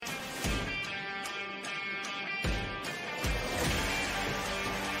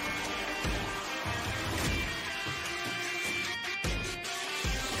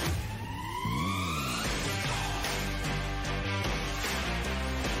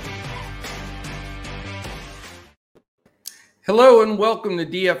Hello and welcome to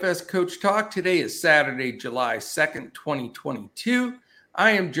DFS Coach Talk. Today is Saturday, July 2nd, 2022.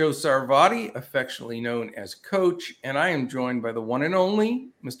 I am Joe Sarvati, affectionately known as Coach, and I am joined by the one and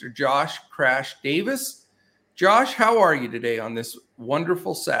only Mr. Josh Crash Davis. Josh, how are you today on this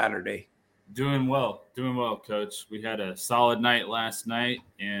wonderful Saturday? Doing well, Coach. We had a solid night last night,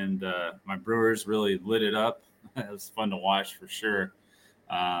 and my Brewers really lit it up. It was fun to watch for sure.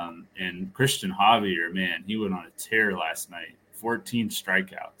 And Christian Javier, man, he went on a tear last night. 14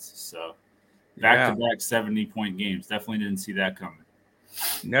 strikeouts. So back-to-back 70-point games. Definitely didn't see that coming.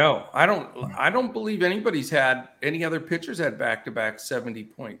 No, I don't believe any other pitchers had back-to-back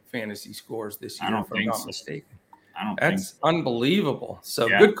 70-point fantasy scores this year, if I'm not mistaken. That's unbelievable. So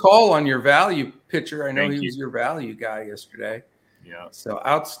Good call on your value pitcher. I know he was your value guy yesterday. Yeah. So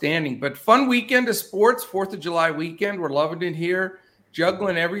outstanding. But fun weekend of sports, 4th of July weekend. We're loving it here.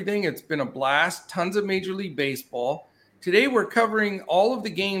 Juggling everything. It's been a blast. Tons of Major League Baseball. Today we're covering all of the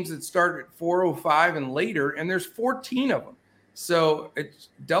games that start at 4:05 and later, and there's 14 of them. So it's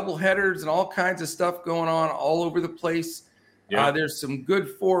double headers and all kinds of stuff going on all over the place. Yeah. There's some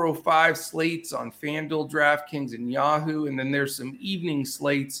good 4:05 slates on FanDuel, DraftKings, and Yahoo, and then there's some evening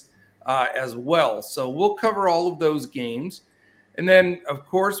slates as well. So we'll cover all of those games. And then, of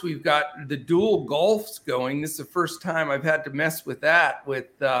course, we've got the dual golfs going. This is the first time I've had to mess with that with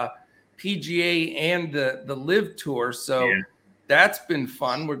PGA and the Live Tour. So That's been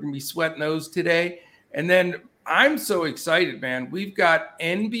fun. We're going to be sweating those today. And then I'm so excited, man. We've got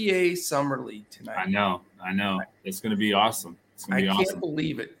NBA Summer League tonight. I know. It's going to be awesome. I can't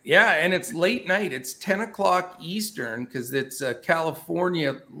believe it. Yeah, and it's late night. It's 10 o'clock Eastern because it's a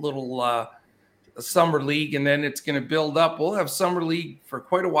California little Summer League, and then it's going to build up. We'll have Summer League for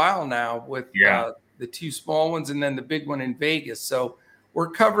quite a while now with the two small ones and then the big one in Vegas. So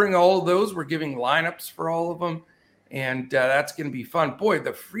we're covering all of those. We're giving lineups for all of them, and that's going to be fun. Boy,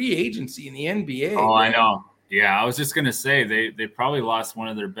 the free agency in the NBA. Oh, man. I know. Yeah, I was just going to say they probably lost one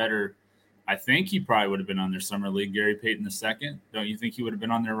of their better. I think he probably would have been on their Summer League, Gary Payton II. Don't you think he would have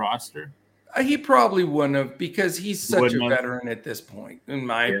been on their roster? He probably wouldn't have because he's such a veteran at this point, in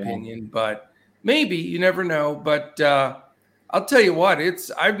my opinion. But maybe, you never know. But I'll tell you what,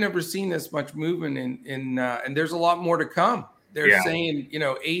 I've never seen this much movement and there's a lot more to come. They're saying,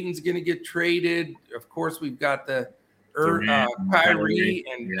 Aiden's going to get traded. Of course, we've got the Kyrie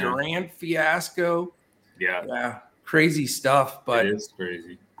and Durant fiasco. Yeah. Crazy stuff. But it is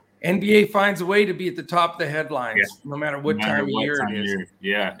crazy. NBA finds a way to be at the top of the headlines, no matter what time of year it is.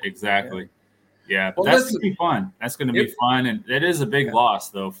 Yeah, exactly. Yeah, but that's going to be fun. That's going to be fun. And it is a big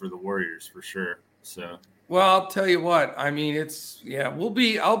loss, though, for the Warriors, for sure. So. Well, I'll tell you what. I mean,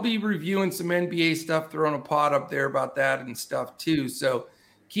 I'll be reviewing some NBA stuff, throwing a pot up there about that and stuff too. So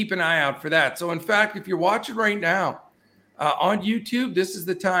keep an eye out for that. So in fact, if you're watching right now on YouTube, this is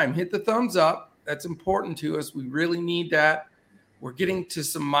the time. Hit the thumbs up. That's important to us. We really need that. We're getting to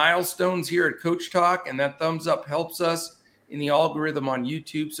some milestones here at Coach Talk, and that thumbs up helps us in the algorithm on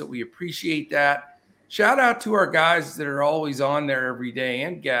YouTube. So we appreciate that. Shout out to our guys that are always on there every day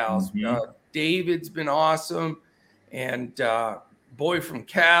and gals. Mm-hmm. David's been awesome. And boy from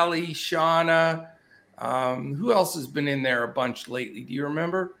Cali, Shauna. Who else has been in there a bunch lately? Do you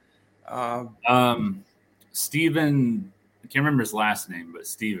remember? Steven. I can't remember his last name, but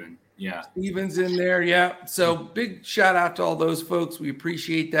Steven. Yeah. Steven's in there. Yeah. So big shout out to all those folks. We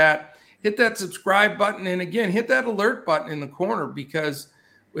appreciate that. Hit that subscribe button. And again, hit that alert button in the corner because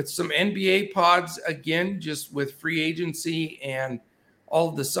with some NBA pods, again, just with free agency and all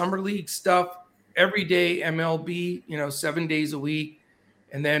of the Summer League stuff, every day MLB, 7 days a week.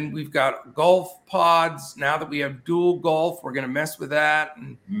 And then we've got golf pods. Now that we have dual golf, we're going to mess with that.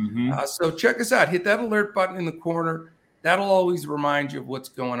 And so check us out. Hit that alert button in the corner. That'll always remind you of what's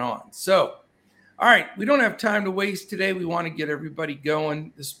going on. So, all right, we don't have time to waste today. We want to get everybody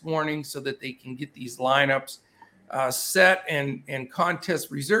going this morning so that they can get these lineups set and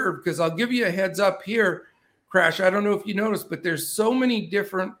contest reserved. Because I'll give you a heads up here, Crash. I don't know if you noticed, but there's so many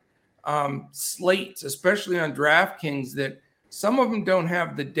different slates, especially on DraftKings, that some of them don't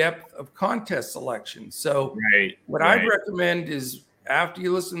have the depth of contest selection. So what I'd recommend is after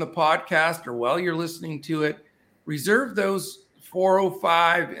you listen to the podcast or while you're listening to it, reserve those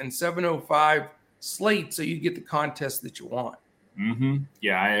 4:05 and 7:05 slates so you get the contest that you want. Mm-hmm.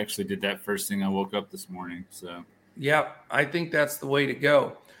 Yeah, I actually did that first thing I woke up this morning. So yeah, I think that's the way to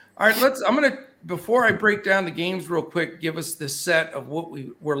go. All right, I'm going to, before I break down the games real quick, give us the set of what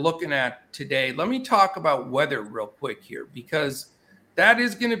we're looking at today. Let me talk about weather real quick here because that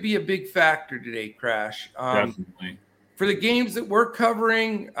is going to be a big factor today, Crash. Definitely. For the games that we're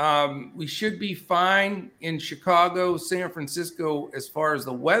covering, we should be fine in Chicago, San Francisco as far as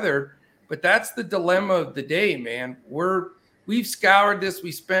the weather, but that's the dilemma of the day, man. We've scoured this.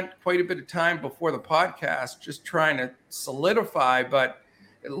 We spent quite a bit of time before the podcast just trying to solidify, but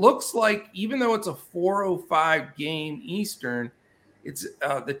it looks like even though it's a 4:05 game Eastern, it's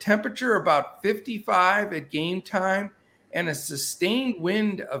the temperature about 55 at game time and a sustained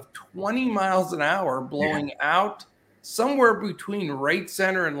wind of 20 miles an hour blowing out somewhere between right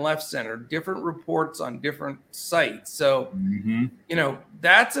center and left center, different reports on different sites. So,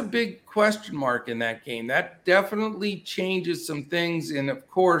 that's a big question mark in that game. That definitely changes some things. And of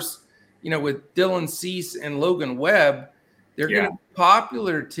course, with Dylan Cease and Logan Webb, they're going to be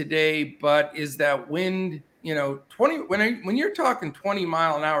popular today, but is that wind, 20, when you're talking 20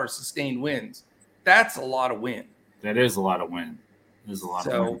 mile an hour sustained winds, that's a lot of wind. That is a lot of wind. There's a lot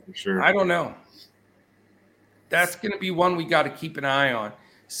of wind for sure. I don't know. That's going to be one we got to keep an eye on.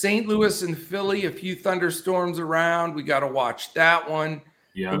 St. Louis and Philly, a few thunderstorms around. We got to watch that one.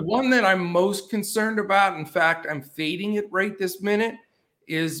 Yeah. The one that I'm most concerned about, in fact, I'm fading it right this minute,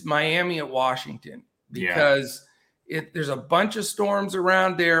 is Miami at Washington because there's a bunch of storms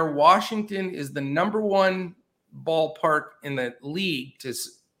around there. Washington is the number one ballpark in the league to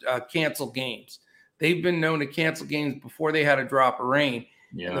cancel games. They've been known to cancel games before they had a drop of rain.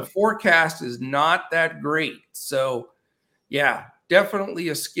 Yeah. And the forecast is not that great. So, definitely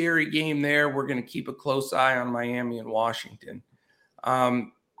a scary game there. We're going to keep a close eye on Miami and Washington.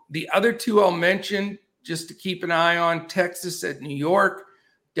 The other two I'll mention just to keep an eye on, Texas at New York,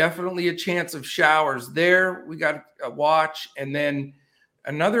 definitely a chance of showers there. We got to watch. And then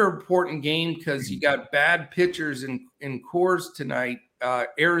another important game because you got bad pitchers in Coors tonight,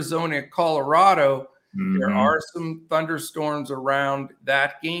 Arizona at Colorado. There are some thunderstorms around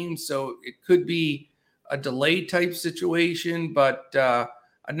that game, so it could be a delay type situation, but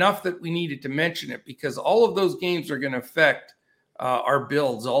enough that we needed to mention it because all of those games are going to affect our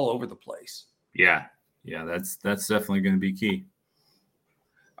builds all over the place. Yeah, that's definitely going to be key.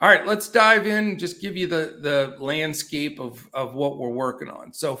 All right, let's dive in, just give you the landscape of what we're working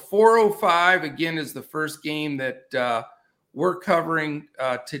on. So 4:05, again, is the first game that we're covering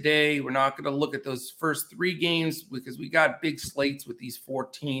today. We're not going to look at those first three games because we got big slates with these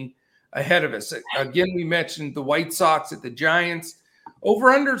 14 ahead of us. Again, we mentioned the White Sox at the Giants.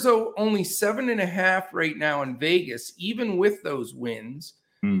 Over-unders only 7.5 right now in Vegas, even with those wins.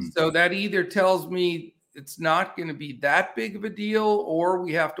 So that either tells me it's not going to be that big of a deal or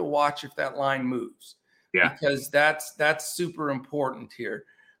we have to watch if that line moves. Yeah, because that's super important here.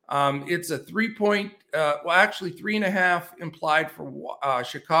 It's a 3.5 implied for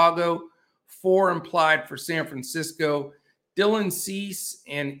Chicago, 4 implied for San Francisco. Dylan Cease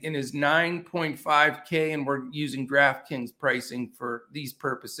in his 9.5K, and we're using DraftKings pricing for these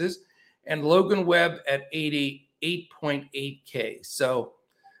purposes, and Logan Webb at 8.8K. So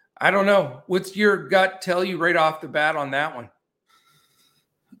I don't know. What's your gut tell you right off the bat on that one?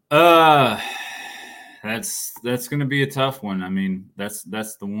 That's going to be a tough one. I mean, that's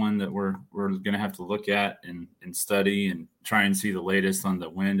the one that we're going to have to look at and study and try and see the latest on the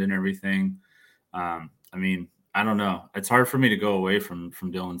wind and everything. I mean, I don't know. It's hard for me to go away from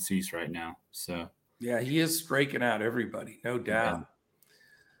Dylan Cease right now. So yeah, he is striking out everybody, no doubt. Yeah. All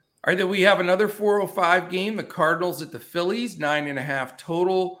right, then we have another 4:05 game. The Cardinals at the Phillies, 9.5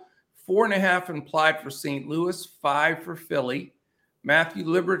 total, 4.5 implied for St. Louis, 5 for Philly. Matthew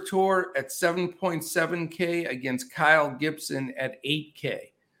Liberatore at 7.7K against Kyle Gibson at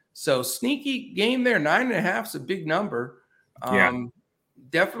 8K. So sneaky game there. 9.5 is a big number.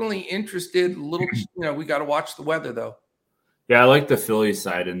 Definitely interested. A little, we got to watch the weather though. Yeah, I like the Philly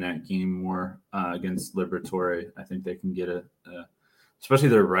side in that game more against Liberatore. I think they can get especially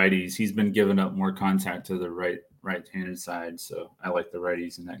their righties. He's been giving up more contact to the right-handed side. So I like the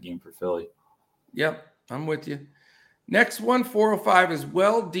righties in that game for Philly. Yep, I'm with you. Next one, 4:05 as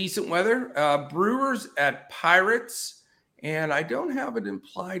well. Decent weather. Brewers at Pirates. And I don't have an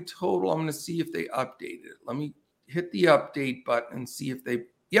implied total. I'm going to see if they updated it. Let me hit the update button and see if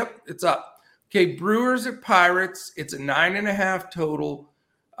yep, it's up. Okay, Brewers at Pirates. It's a 9.5 total.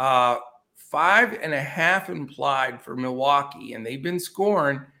 5.5 implied for Milwaukee. And they've been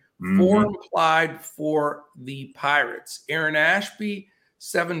scoring. 4 implied for the Pirates. Aaron Ashby,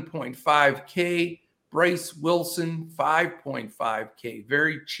 7.5K. Bryce Wilson, 5.5K,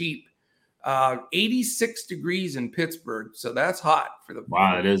 very cheap. 86 degrees in Pittsburgh, so that's hot for the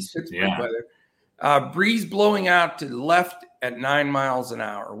it is Pittsburgh weather. Breeze blowing out to the left at 9 miles an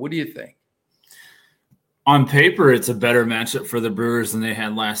hour. What do you think? On paper, it's a better matchup for the Brewers than they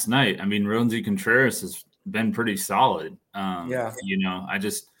had last night. I mean, Roansy Contreras been pretty solid. Yeah.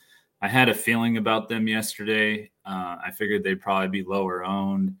 I had a feeling about them yesterday. I figured they'd probably be lower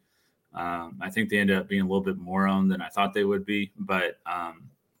owned. I think they ended up being a little bit more owned than I thought they would be, but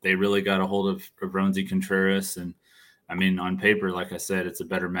they really got a hold of Roansy Contreras. And I mean, on paper, like I said, it's a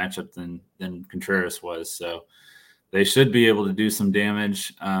better matchup than Contreras was. So they should be able to do some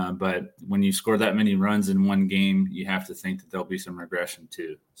damage. But when you score that many runs in one game, you have to think that there'll be some regression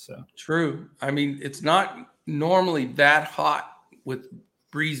too. So True. I mean, it's not normally that hot with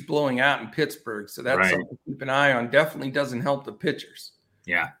breeze blowing out in Pittsburgh. So that's right. something to keep an eye on. Definitely doesn't help the pitchers.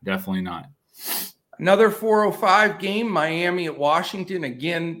 Yeah, definitely not. Another 4:05 game, Miami at Washington.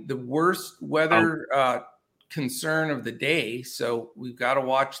 Again, the worst weather concern of the day. So we've got to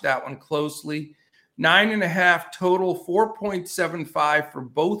watch that one closely. 9.5 total, 4.75 for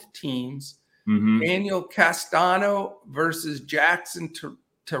both teams. Mm-hmm. Daniel Castano versus Jackson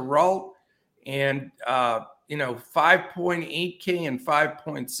Terrell, and 5.8K and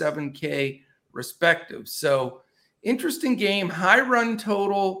 5.7K respective. So interesting game, high run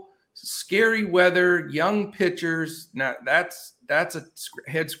total, scary weather, young pitchers. Now that's a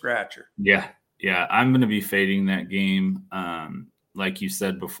head scratcher. Yeah. I'm going to be fading that game. Like you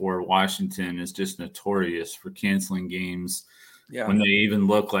said before, Washington is just notorious for canceling games when they even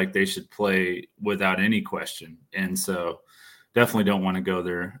look like they should play without any question. And so definitely don't want to go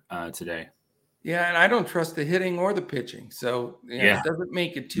there today. Yeah, and I don't trust the hitting or the pitching. So it doesn't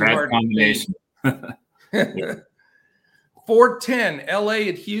make it too hard combination. to fade. 4:10, LA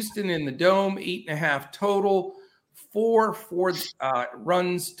at Houston in the Dome, 8.5 total, 4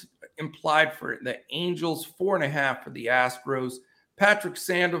 runs implied for the Angels, 4.5 for the Astros. Patrick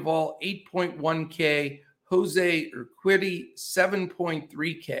Sandoval, 8.1K. Jose Urquidy,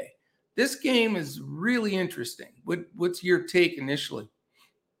 7.3K. This game is really interesting. What's your take initially?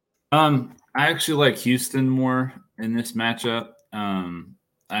 I actually like Houston more in this matchup.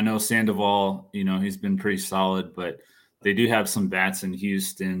 I know Sandoval, he's been pretty solid, but they do have some bats in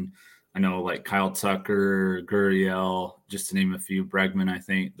Houston. I know like Kyle Tucker, Gurriel, just to name a few, Bregman, I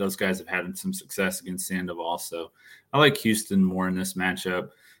think those guys have had some success against Sandoval. So I like Houston more in this matchup.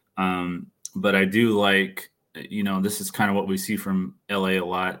 But I do like, this is kind of what we see from LA a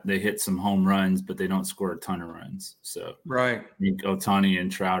lot. They hit some home runs, but they don't score a ton of runs. So right. I think Ohtani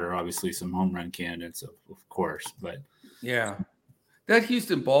and Trout are obviously some home run candidates, of course. But yeah, that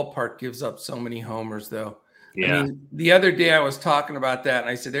Houston ballpark gives up so many homers, though. Yeah. I mean, the other day I was talking about that, and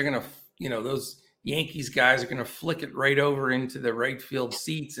I said they're going to, those Yankees guys are going to flick it right over into the right field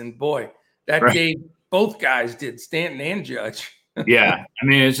seats. And boy, that day, both guys did, Stanton and Judge. Yeah. I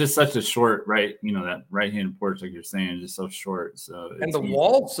mean, it's just such a short that right-handed porch, like you're saying, is just so short. So and the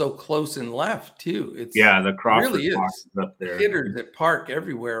wall's so close and left, too. It's the Crawford really is up there. Hitters that park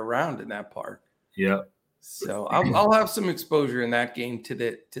everywhere around in that park. Yeah. So I'll have some exposure in that game to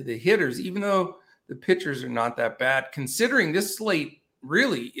the hitters, even though the pitchers are not that bad, considering this slate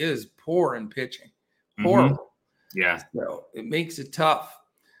really is poor in pitching. Horrible. Mm-hmm. Yeah. So it makes it tough.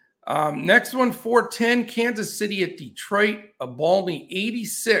 Next one, 4:10, Kansas City at Detroit, a balmy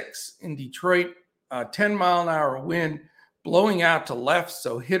 86 in Detroit, 10-mile-an-hour wind, blowing out to left.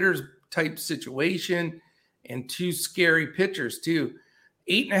 So hitters type situation and two scary pitchers too.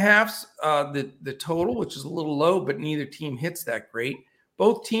 8.5, the total, which is a little low, but neither team hits that great.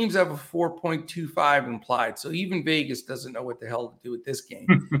 Both teams have a 4.25 implied, so even Vegas doesn't know what the hell to do with this game.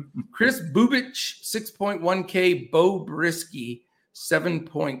 Chris Bubic, 6.1K. Bo Brisky,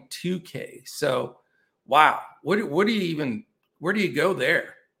 7.2K. So, wow. Where do you go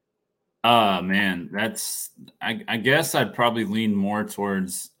there? Man, I guess I'd probably lean more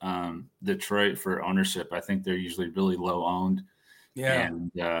towards Detroit for ownership. I think they're usually really low owned. Yeah.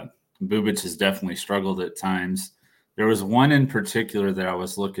 And Bubic has definitely struggled at times. There was one in particular that I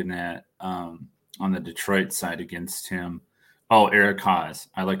was looking at on the Detroit side against him. Oh, Eric Haas.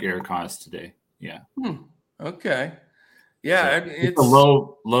 I like Eric Haas today. Yeah. Okay. Yeah, so it's a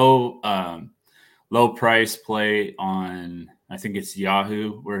low price play on, I think it's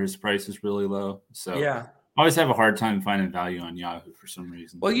Yahoo, where his price is really low. So yeah, I always have a hard time finding value on Yahoo for some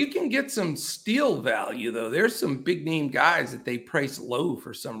reason. Well, you can get some steal value though. There's some big name guys that they price low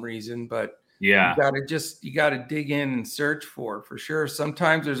for some reason, but yeah, you got to dig in and search for sure.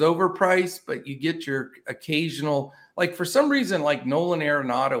 Sometimes there's overpriced, but you get your occasional, like for some reason, like Nolan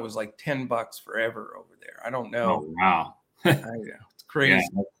Arenado was like $10 forever over there. I don't know. Oh, wow. I know. It's crazy.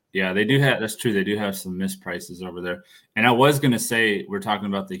 Yeah, they do have, that's true. They do have some misprices over there. And I was going to say, we're talking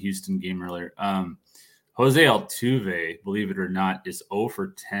about the Houston game earlier. Jose Altuve, believe it or not, is 0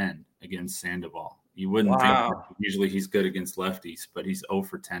 for 10 against Sandoval. You wouldn't think, usually he's good against lefties, but he's 0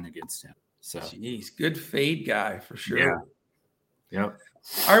 for 10 against him. So, jeez, good fade guy for sure. Yeah. Yep.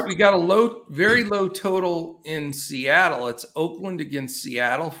 All right, we got very low total in Seattle. It's Oakland against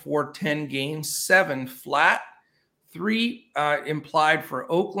Seattle, 4-10 games, 7 flat, 3 implied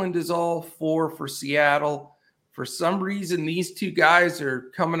for Oakland is all, 4 for Seattle. For some reason, these two guys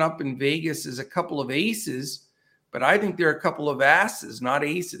are coming up in Vegas as a couple of aces, but I think they're a couple of asses, not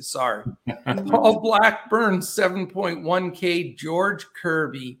aces. Sorry. Paul Blackburn, 7.1K. George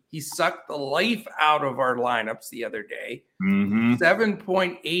Kirby, he sucked the life out of our lineups the other day.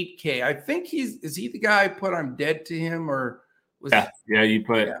 7.8K. I think is he the guy I put I'm dead to him, or was you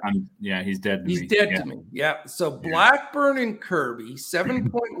put he's dead to me. He's dead to me. Yeah. So Blackburn and Kirby,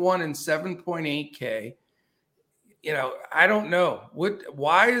 7.1 and 7.8K. I don't know.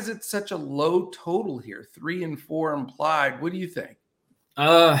 Why is it such a low total here? 3 and 4 implied. What do you think?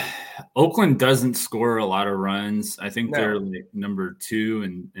 Oakland doesn't score a lot of runs. I think they're like number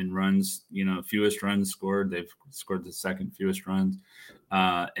 2 in runs, fewest runs scored. They've scored the second fewest runs.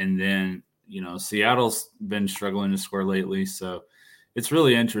 And then, Seattle's been struggling to score lately. So it's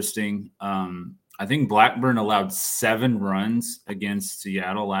really interesting. I think Blackburn allowed 7 runs against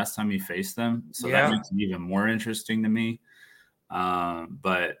Seattle last time he faced them. So that makes it even more interesting to me.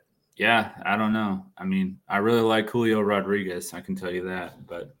 But yeah, I don't know. I mean, I really like Julio Rodriguez. I can tell you that.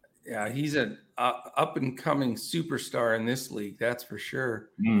 But yeah, he's an up and coming superstar in this league. That's for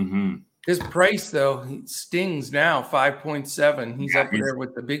sure. His price, though, he stings now, 5.7. He's up there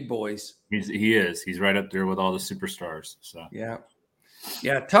with the big boys. He is. He's right up there with all the superstars. So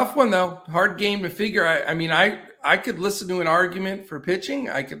yeah, tough one though. Hard game to figure. I mean, I could listen to an argument for pitching.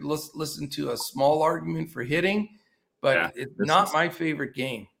 I could listen to a small argument for hitting, but it's not my favorite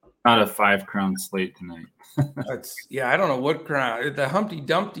game. Not a 5-crown slate tonight. I don't know what crown. The Humpty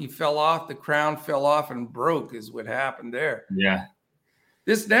Dumpty fell off. The crown fell off and broke is what happened there. Yeah.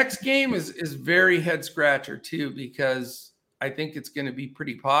 This next game is very head scratcher too, because I think it's going to be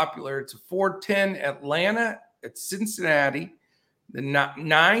pretty popular. It's a 4-10 Atlanta at Cincinnati. The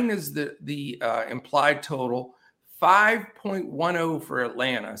 9 is the implied total, 5.10 for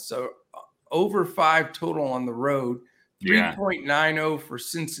Atlanta. So over 5 total on the road. 3.90 for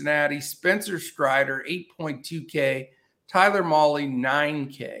Cincinnati. Spencer Strider, 8.2K. Tyler Mahle,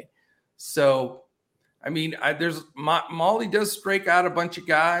 9K. So, I mean, Mahle does strike out a bunch of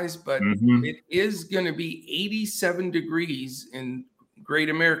guys, but it is going to be 87 degrees in Great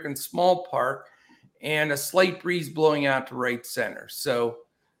American Small Park and a slight breeze blowing out to right center. So,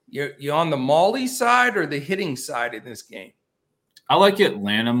 you on the Mahle side or the hitting side in this game? I like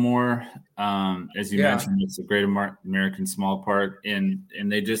Atlanta more. As you mentioned, it's a Great American Small Park, and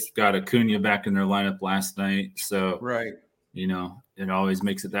they just got Acuna back in their lineup last night. So, it always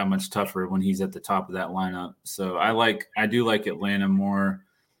makes it that much tougher when he's at the top of that lineup. So I do like Atlanta more.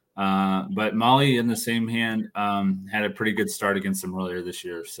 But Mahle, in the same hand, had a pretty good start against them earlier this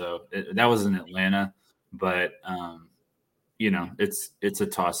year. So that was in Atlanta, but it's a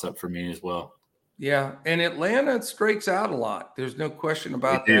toss up for me as well. Yeah, and Atlanta strikes out a lot. There's no question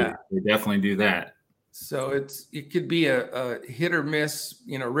about that. They definitely do that. So it could be a hit or miss,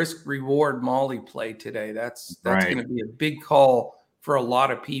 risk reward Mahle play today. That's going to be a big call for a lot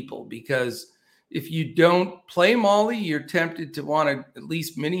of people, because if you don't play Mahle, you're tempted to want to at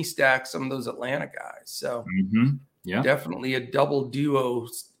least mini stack some of those Atlanta guys. So definitely a double duo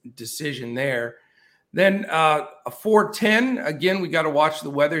decision there. Then a 4-10, again, we got to watch the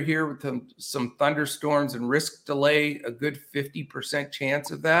weather here with some thunderstorms and risk delay, a good 50%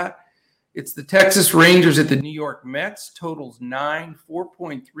 chance of that. It's the Texas Rangers at the New York Mets, totals 9,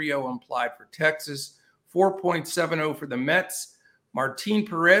 4.30 implied for Texas, 4.70 for the Mets. Martin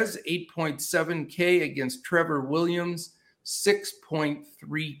Perez, 8.7K against Trevor Williams,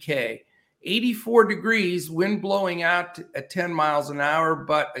 6.3K. 84 degrees, wind blowing out at 10 miles an hour,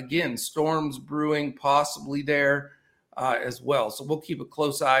 but again, storms brewing possibly there as well. So we'll keep a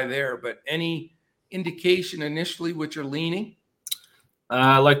close eye there. But any indication initially which you're leaning?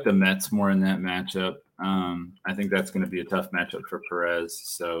 I like the Mets more in that matchup. I think that's going to be a tough matchup for Perez.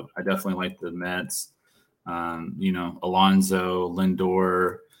 So I definitely like the Mets. Alonso,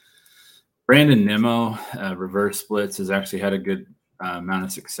 Lindor, Brandon Nimmo, reverse splits, has actually had a good amount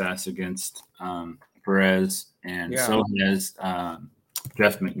of success against Perez, and so has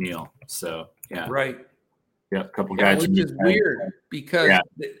Jeff McNeil. So a couple guys, which is weird because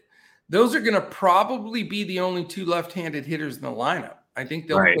those are going to probably be the only 2 left-handed hitters in the lineup. I think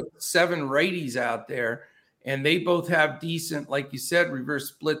they'll put 7 righties out there, and they both have decent, like you said, reverse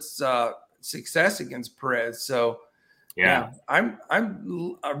splits success against Perez. So I'm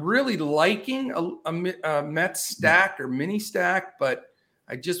really liking a Mets stack or mini stack, but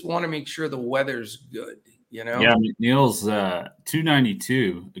I just want to make sure the weather's good, you know? Yeah, McNeil's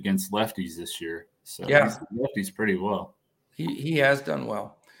 292 against lefties this year. So yeah, lefties pretty well. He has done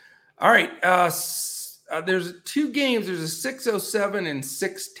well. All right. There's 2 games. There's a 607 and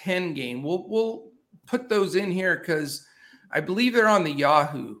 610 game. We'll put those in here because I believe they're on the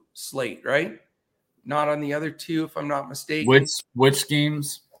Yahoo slate, right? Not on the other 2, if I'm not mistaken. Which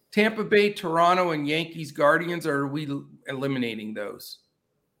games? Tampa Bay, Toronto, and Yankees, Guardians. Or are we eliminating those?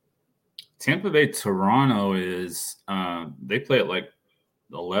 Tampa Bay, Toronto is they play at like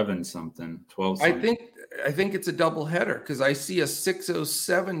 11 something, 12 something. I think it's a double header because I see a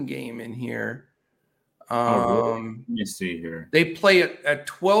 607 game in here. Really? Let me see here. They play it at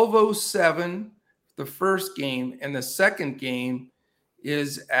 12:07 the first game, and the second game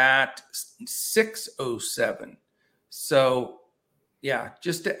is at 6:07. So, yeah,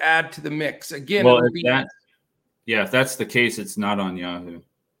 just to add to the mix again. Well, if that's the case, it's not on Yahoo.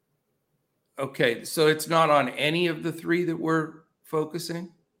 Okay, so it's not on any of the 3 that we're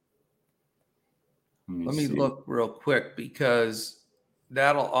focusing. Let me look real quick because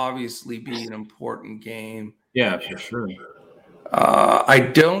that'll obviously be an important game. Yeah, for sure.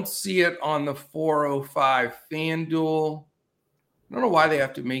 I don't see it on the 405 FanDuel. I don't know why they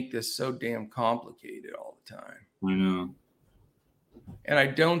have to make this so damn complicated all the time. I know. And I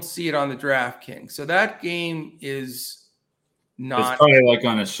don't see it on the DraftKings. So that game is not. It's probably like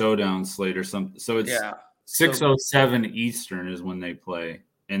on a showdown slate or something. So it's 6:07 Eastern is when they play.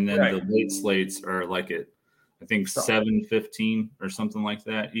 And then the late slates are like at, I think, 7:15 or something like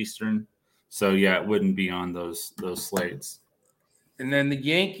that Eastern. So, yeah, it wouldn't be on those slates. And then the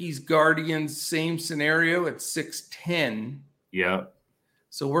Yankees, Guardians, same scenario at 6:10. Yeah.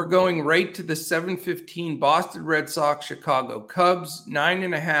 So we're going right to the 7:15 Boston Red Sox, Chicago Cubs.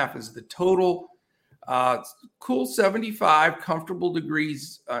 9.5 is the total. Cool 75, comfortable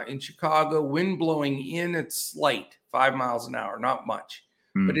degrees in Chicago. Wind blowing in at slight, 5 miles an hour, not much.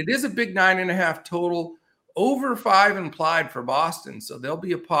 But it is a big 9.5 total. Over 5 implied for Boston. So they'll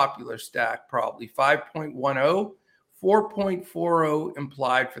be a popular stack probably. 5.10, 4.40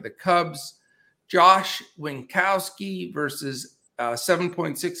 implied for the Cubs. Josh Winkowski versus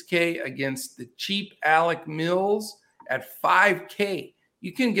 7.6K against the cheap Alec Mills at 5K.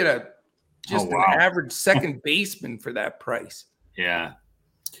 You can get an average second baseman for that price. Yeah.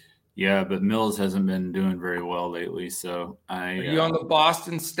 Yeah, but Mills hasn't been doing very well lately. So Are you on the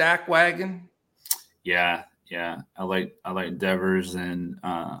Boston stack wagon? Yeah. I like Devers and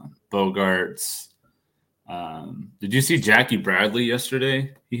Bogarts. Did you see Jackie Bradley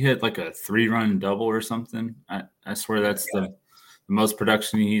yesterday? He hit like a 3-run double or something. I swear that's the most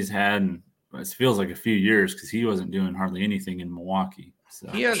production he's had, and it feels like a few years because he wasn't doing hardly anything in Milwaukee. So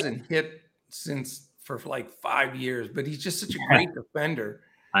he hasn't hit for like 5 years, but he's just such a great defender.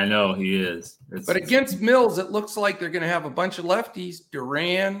 I know he is. But against Mills, it looks like they're going to have a bunch of lefties.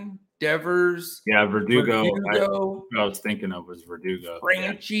 Duran, Devers. Yeah, Verdugo. I was thinking of was Verdugo.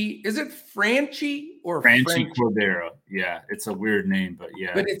 Franchy. Is it Franchy or Franchy Cordero? Yeah, it's a weird name, but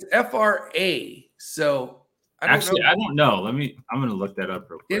yeah. But it's FRA. So I don't know. I'm going to look that up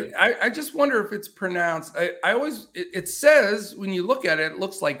real quick. I just wonder if it's pronounced. It says when you look at it, it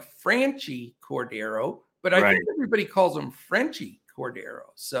looks like Franchy Cordero, but I think everybody calls him Frenchy Cordero.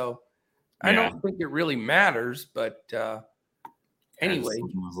 So I don't think it really matters, but anyway,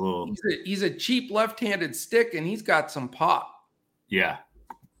 he's a cheap left-handed stick, and he's got some pop. Yeah.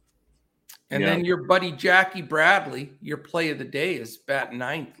 And then your buddy Jackie Bradley, your play of the day is bat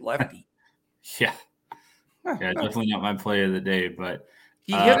 9th lefty. Yeah, definitely not my play of the day, but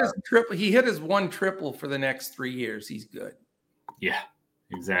he hit his triple. He hit his 1 triple for the next 3 years. He's good. Yeah,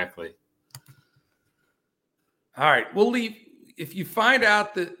 exactly. All right, we'll leave. If you find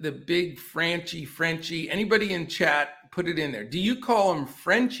out the big Frenchie, anybody in chat, put it in there. Do you call him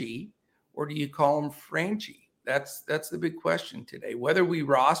Frenchie or do you call him Franchi? That's the big question today. Whether we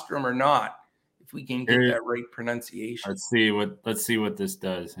roster him or not, if we can get that right pronunciation. Let's see what this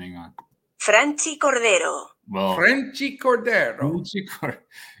does. Hang on. Franchi Cordero. Well, Frenchy Cordero.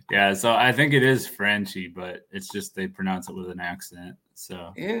 Yeah, so I think it is Frenchy, but it's just they pronounce it with an accent.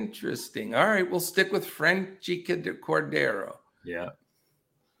 So interesting. All right, we'll stick with Frenchy Cordero. Yeah.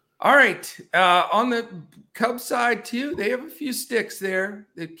 All right. On the Cubs side, too, they have a few sticks there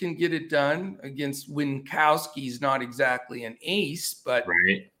that can get it done against Winkowski. He's not exactly an ace, but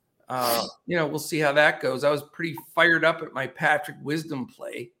we'll see how that goes. I was pretty fired up at my Patrick Wisdom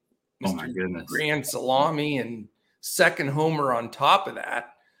play. Oh, my goodness. Grand salami and second homer on top of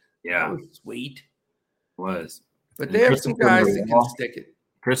that. Yeah. That was sweet. Was. But they have some guys that can stick it.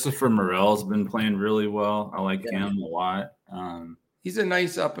 Christopher Morel's been playing really well. I like him a lot. He's a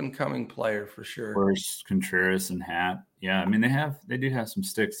nice up and coming player for sure. Of course, Contreras and Happ. Yeah, I mean they do have some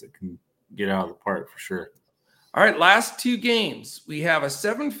sticks that can get out of the park for sure. All right, last two games. We have a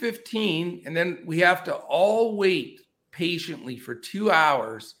 7:15, and then we have to all wait patiently for 2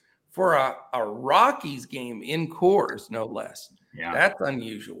 hours for a Rockies game in Coors, no less. Yeah, That's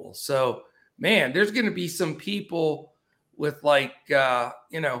unusual. So, man, there's going to be some people with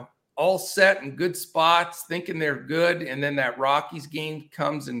all set and good spots, thinking they're good, and then that Rockies game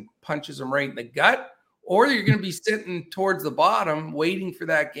comes and punches them right in the gut, or you're going to be sitting towards the bottom waiting for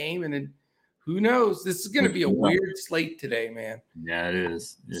that game, and then who knows? This is going to be a weird slate today, man. Yeah, it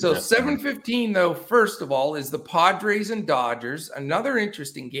is. So 7:15, though, first of all, is the Padres and Dodgers. Another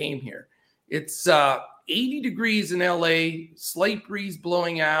interesting game here. It's 80 degrees in LA, slight breeze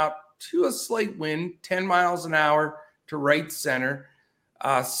blowing out to a slight wind, 10 miles an hour to right center.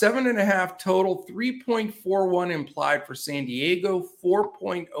 7.5 total, 3.41 implied for San Diego,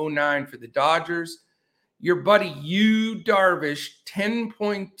 4.09 for the Dodgers. Your buddy Yu Darvish,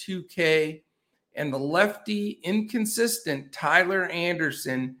 10.2K. And the lefty inconsistent Tyler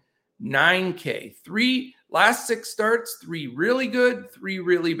Anderson, 9K. Last 6 starts, 3 really good, 3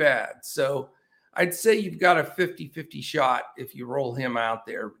 really bad. So I'd say you've got a 50-50 shot if you roll him out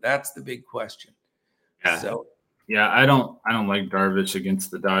there. That's the big question. Yeah. So yeah, I don't like Darvish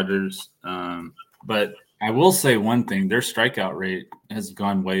against the Dodgers. But I will say one thing, their strikeout rate has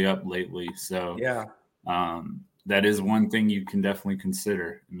gone way up lately. So yeah. That is one thing you can definitely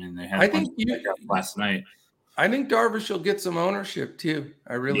consider. I mean, they had last night. I think Darvish will get some ownership too.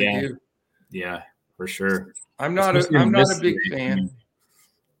 I really do. Yeah, for sure. I'm not a big fan.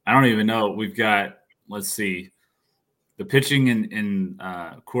 I don't even know. We've got, let's see, the pitching in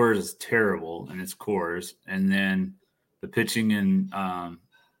Coors is terrible, and it's Coors, and then the pitching in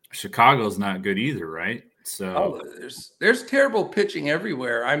Chicago is not good either, right? So there's terrible pitching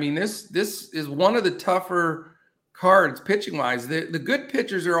everywhere. I mean, this is one of the tougher cards pitching wise. The good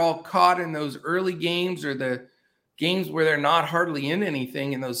pitchers are all caught in those early games or the games where they're not hardly in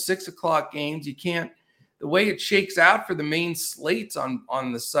anything. In those 6 o'clock games, you can't. The way it shakes out for the main slates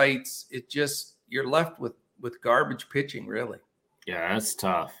on the sites, you're left with garbage pitching, really. Yeah, that's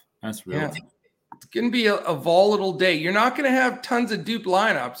tough. That's really tough. It's going to be a volatile day. You're not going to have tons of duped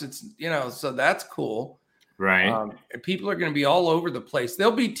lineups. It's so that's cool. Right. And people are going to be all over the place.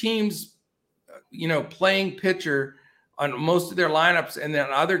 There'll be teams, playing pitcher on most of their lineups and then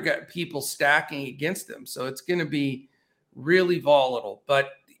other people stacking against them. So it's going to be really volatile. But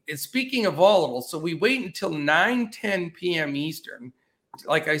speaking of volatile, so we wait until 9:10 p.m. Eastern,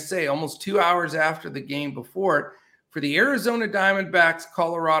 like I say, almost 2 hours after the game before it, for the Arizona Diamondbacks,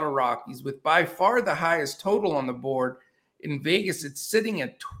 Colorado Rockies, with by far the highest total on the board. In Vegas, it's sitting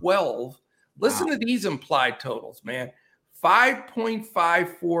at 12. Listen to these implied totals, man.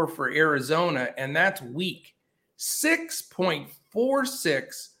 5.54 for Arizona, and that's weak.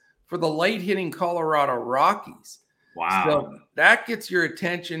 6.46 for the light-hitting Colorado Rockies. Wow. So that gets your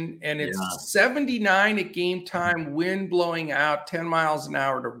attention, and it's 79 at game time, wind blowing out 10 miles an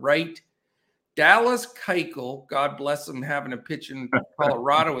hour to right. Dallas Keuchel, God bless him, having a pitch in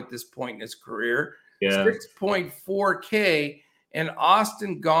Colorado at this point in his career, 6.4K. And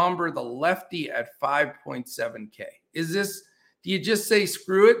Austin Gomber, the lefty, at 5.7K. Do you just say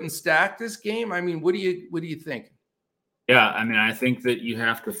screw it and stack this game? I mean, what do you think? Yeah, I mean, I think that you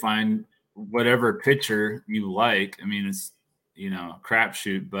have to find whatever pitcher you like. I mean, it's a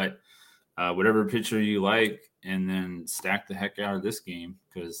crapshoot, but whatever pitcher you like, and then stack the heck out of this game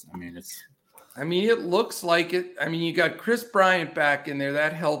because it looks like it. I mean, you got Chris Bryant back in there.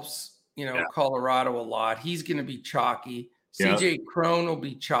 That helps, Colorado a lot. He's going to be chalky. CJ Cron will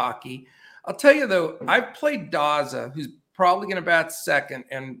be chalky. I'll tell you, though, I've played Daza, who's probably going to bat second,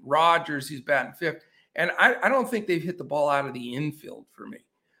 and Rogers, who's batting fifth. And I don't think they've hit the ball out of the infield for me.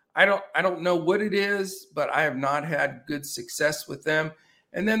 I don't know what it is, but I have not had good success with them.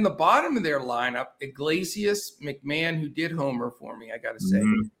 And then the bottom of their lineup, Iglesias, McMahon, who did homer for me, I got to say,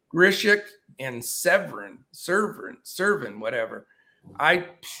 Grishik, and Servin, whatever. I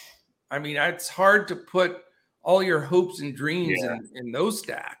mean, it's hard to put all your hopes and dreams in those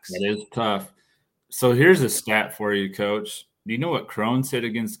stacks. It is tough. So here's a stat for you, Coach. Do you know what Cron's hit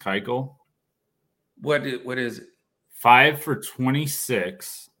against Keuchel? What is it? 5 for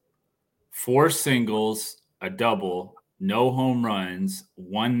 26, 4 singles, a double, no home runs,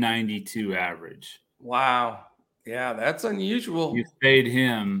 192 average. Wow. Yeah, that's unusual. You fade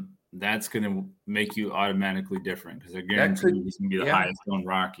him, that's going to make you automatically different because I guarantee he's going to be the highest on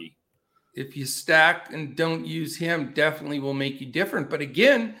Rocky. If you stack and don't use him, definitely will make you different. But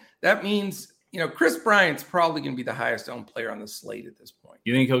again, that means Chris Bryant's probably going to be the highest owned player on the slate at this point.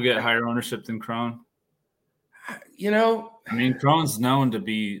 You think he'll get higher ownership than Crone? I mean, Crone's known to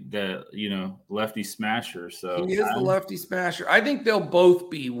be the, lefty smasher. So he is the lefty smasher. I think they'll both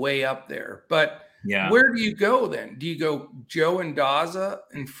be way up there. But where do you go then? Do you go Joe and Daza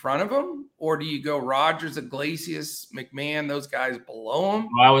in front of him? Or do you go Rogers, Iglesias, McMahon, those guys below him?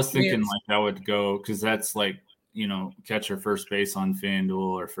 Well, I was thinking I would go, because that's catcher first base on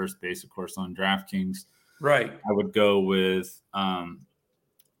FanDuel or first base, of course, on DraftKings. Right. I would go with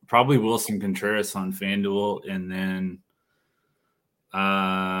probably Wilson Contreras on FanDuel, and then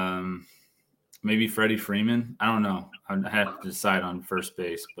maybe Freddie Freeman. I don't know. I have to decide on first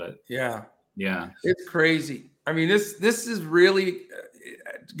base, but yeah, it's crazy. I mean, this is really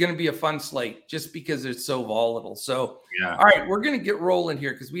going to be a fun slate just because it's so volatile. So, all right, we're going to get rolling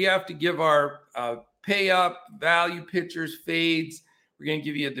here because we have to give our pay up, value pitchers, fades. We're going to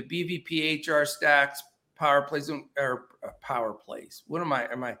give you the BVP HR stacks, power plays, or power plays. What am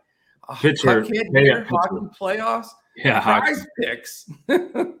I? Am I a pitcher, here? Hockey playoffs? Yeah, prize picks.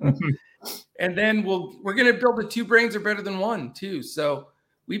 And then we're going to build the two brains are better than one too. So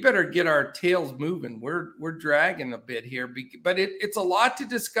we better get our tails moving. We're dragging a bit here, but it's a lot to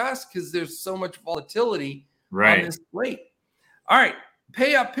discuss because there's so much volatility on this slate. All right,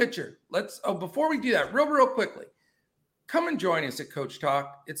 pay up pitcher. Before we do that, real quickly, come and join us at Coach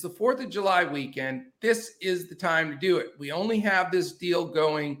Talk. It's the 4th of July weekend. This is the time to do it. We only have this deal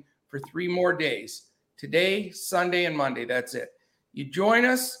going for 3 more days. Today, Sunday, and Monday. That's it. You join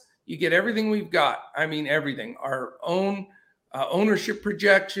us, you get everything we've got. I mean, everything. Our own ownership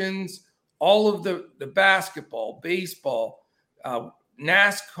projections, all of the basketball, baseball,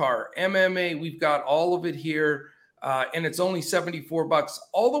 NASCAR, MMA. We've got all of it here. And it's only $74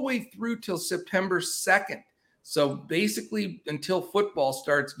 all the way through till September 2nd. So basically, until football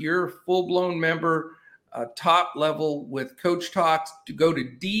starts, you're a full-blown member, top level with Coach Talks. To go to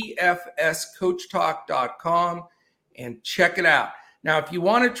dfscoachtalk.com and check it out. Now, if you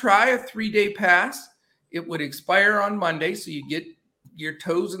want to try a 3-day pass, it would expire on Monday. So you get your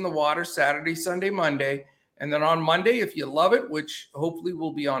toes in the water Saturday, Sunday, Monday. And then on Monday, if you love it, which hopefully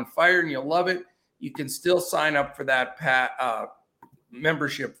will be on fire and you'll love it, you can still sign up for that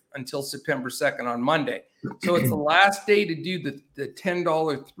membership until September 2nd on Monday. So it's the last day to do the $10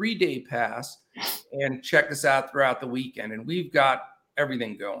 3-day pass and check us out throughout the weekend. And we've got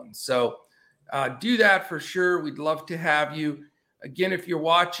everything going. So do that for sure. We'd love to have you. Again, if you're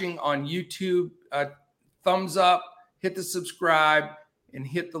watching on YouTube, thumbs up, hit the subscribe, and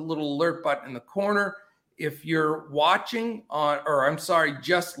hit the little alert button in the corner. If you're watching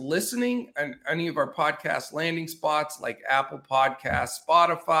just listening on any of our podcast landing spots like Apple Podcasts,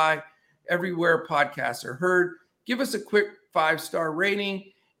 Spotify, everywhere podcasts are heard, give us a quick 5-star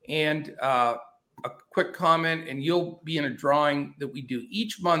rating and a quick comment, and you'll be in a drawing that we do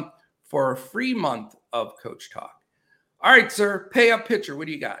each month for a free month of Coach Talk. All right, sir, pay up pitcher. What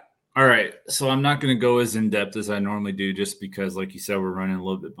do you got? All right, so I'm not going to go as in-depth as I normally do just because, like you said, we're running a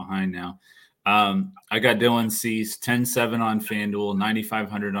little bit behind now. I got Dylan Cease, 10-7 on FanDuel,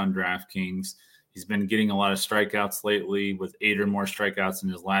 9,500 on DraftKings. He's been getting a lot of strikeouts lately with 8 or more strikeouts in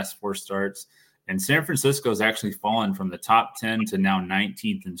his last 4 starts. And San Francisco has actually fallen from the top 10 to now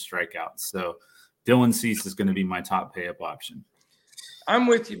 19th in strikeouts. So Dylan Cease is going to be my top pay-up option. I'm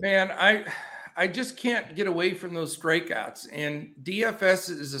with you, man. I just can't get away from those strikeouts. And DFS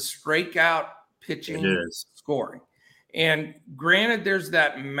is a strikeout pitching scoring. And granted, there's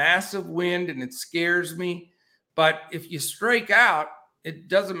that massive wind and it scares me. But if you strike out, it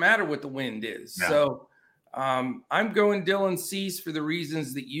doesn't matter what the wind is. Yeah. So I'm going Dylan Cease for the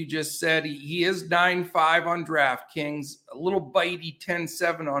reasons that you just said. He is 9.5 on DraftKings, a little bitey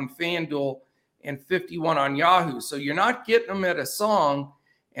 10.7 on FanDuel, and 51 on Yahoo. So you're not getting him at a song,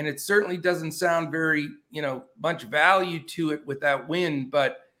 and it certainly doesn't sound very, much value to it with that win.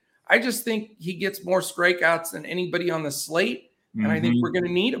 But I just think he gets more strikeouts than anybody on the slate, and I think we're going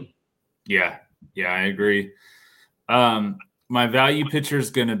to need him. Yeah, I agree. My value pitcher is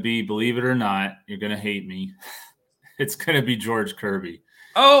going to be, believe it or not, you're going to hate me. It's going to be George Kirby.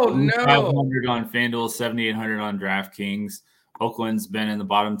 Oh, no. 500 on FanDuel, 7,800 on DraftKings. Oakland's been in the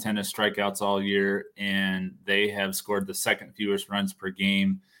bottom 10 of strikeouts all year, and they have scored the second fewest runs per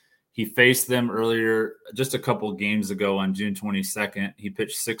game. He faced them earlier, just a couple games ago on June 22nd. He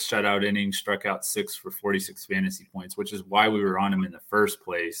pitched 6 shutout innings, struck out 6 for 46 fantasy points, which is why we were on him in the first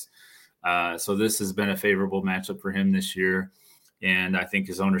place. So this has been a favorable matchup for him this year, and I think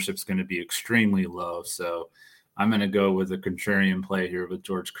his ownership is going to be extremely low. So I'm going to go with a contrarian play here with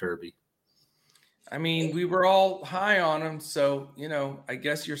George Kirby. I mean, we were all high on him, so I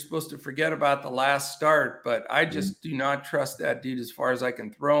guess you're supposed to forget about the last start, but I just do not trust that dude as far as I can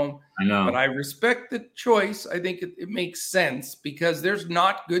throw him. I know. But I respect the choice. I think it makes sense because there's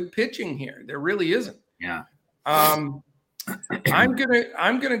not good pitching here. There really isn't. Yeah. I'm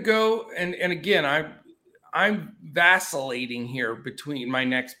gonna go and again I'm vacillating here between my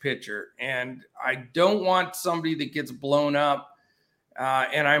next pitcher, and I don't want somebody that gets blown up.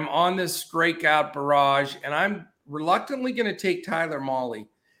 And I'm on this strikeout barrage, and I'm reluctantly going to take Tyler Mahle.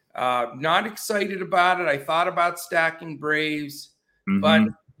 Not excited about it. I thought about stacking Braves, but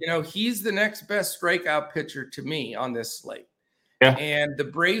he's the next best strikeout pitcher to me on this slate. Yeah. And the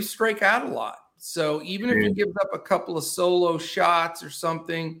Braves strike out a lot. So even if he gives up a couple of solo shots or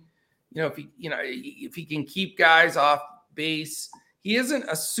something, if he can keep guys off base, he isn't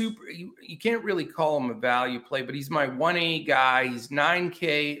a super, you can't really call him a value play, but he's my 1A guy. He's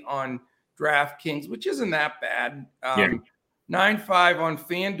 9K on DraftKings, which isn't that bad. 9.5 on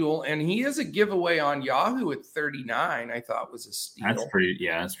FanDuel, and he is a giveaway on Yahoo at 39. I thought was a steal.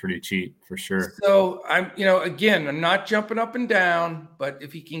 That's pretty cheap for sure. So I'm not jumping up and down, but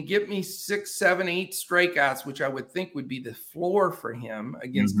if he can get me 6, 7, 8 strikeouts, which I would think would be the floor for him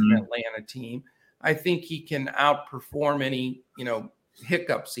against an Atlanta team, I think he can outperform any,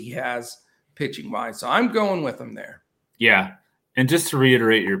 hiccups he has pitching wise. So I'm going with him there. Yeah. And just to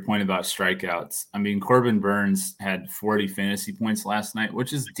reiterate your point about strikeouts, I mean, Corbin Burns had 40 fantasy points last night,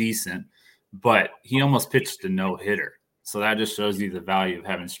 which is decent, but he almost pitched a no-hitter. So that just shows you the value of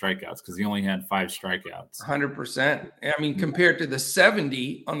having strikeouts because he only had 5 strikeouts. 100%. I mean, compared to the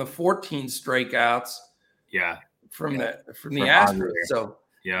 70 on the 14 strikeouts. Yeah. From the Astros. So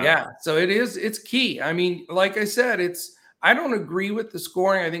so it's key. I mean, like I said, I don't agree with the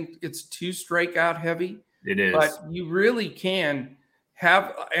scoring. I think it's too strikeout heavy. It is. But you really can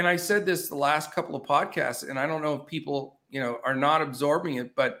have, and I said this the last couple of podcasts, and I don't know if people, are not absorbing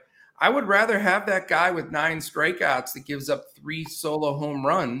it, but I would rather have that guy with 9 strikeouts that gives up 3 solo home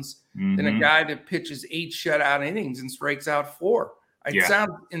runs than a guy that pitches 8 shutout innings and strikes out 4. It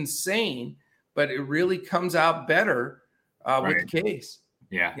sounds insane, but it really comes out better with the case.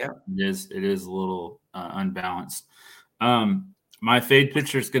 Yeah. It is a little unbalanced. My fade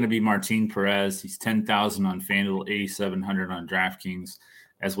pitcher is going to be Martin Perez. He's 10,000 on FanDuel, 8,700 on DraftKings.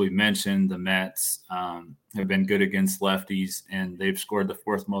 As we mentioned, the Mets have been good against lefties, and they've scored the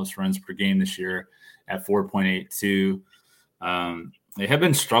 4th most runs per game this year at 4.82. They have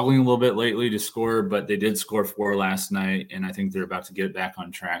been struggling a little bit lately to score, but they did score 4 last night, and I think they're about to get back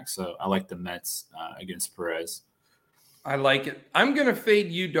on track. So I like the Mets against Perez. I like it. I'm going to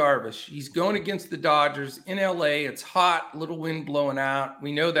fade Yu Darvish. He's going against the Dodgers in LA. It's hot, little wind blowing out.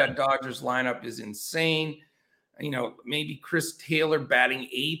 We know that Dodgers lineup is insane. Maybe Chris Taylor batting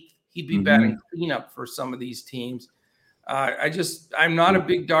 8th. He'd be batting cleanup for some of these teams. I'm not a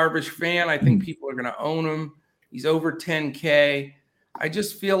big Darvish fan. I think people are going to own him. He's over 10K. I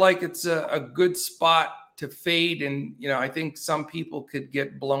just feel like it's a good spot to fade. And, I think some people could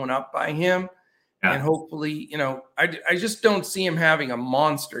get blown up by him. Yeah. And hopefully, I just don't see him having a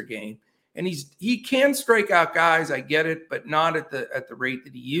monster game. And he can strike out guys, I get it, but not at the rate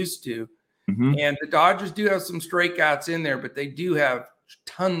that he used to. And the Dodgers do have some strikeouts in there, but they do have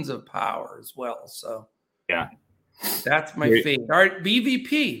tons of power as well. So that's my fade. All right,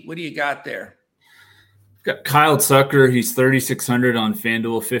 BVP, what do you got there? Got Kyle Tucker. He's 3,600 on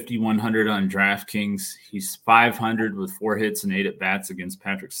FanDuel, 5,100 on DraftKings. He's 500 with 4 hits and 8 at-bats against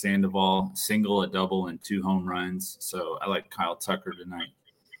Patrick Sandoval, single, a double, and 2 home runs. So I like Kyle Tucker tonight.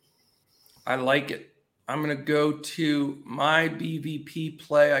 I like it. I'm going to go to my BVP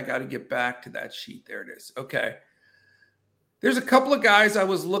play. I got to get back to that sheet. There it is. Okay. There's a couple of guys I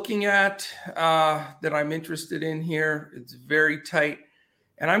was looking at that I'm interested in here. It's very tight.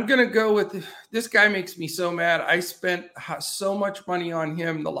 And I'm going to go with this guy. Makes me so mad. I spent so much money on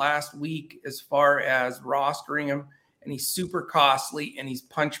him the last week as far as rostering him, and he's super costly, and he's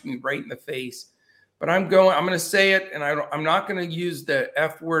punched me right in the face. But I'm going to say it, and I'm not going to use the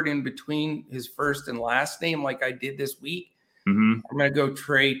F word in between his first and last name like I did this week. I'm going to go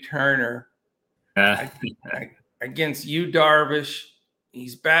Trey Turner against Yu Darvish.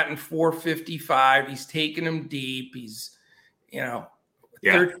 He's batting 455. He's taking him deep. He's,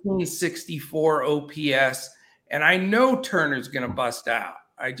 1364 OPS. And I know Turner's going to bust out.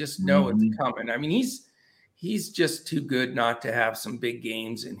 I just know it's coming. I mean, he's just too good not to have some big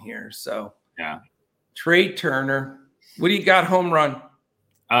games in here. So, Trey Turner. What do you got home run?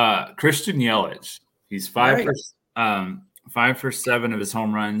 Christian Yelich. He's 5 for 7 of his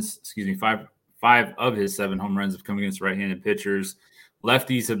home runs. 5 of his 7 home runs have come against right-handed pitchers.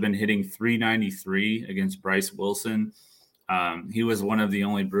 Lefties have been hitting 393 against Bryce Wilson. He was one of the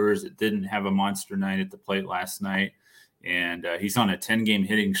only Brewers that didn't have a monster night at the plate last night. And he's on a 10-game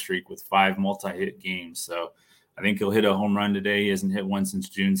hitting streak with 5 multi-hit games. So I think he'll hit a home run today. He hasn't hit one since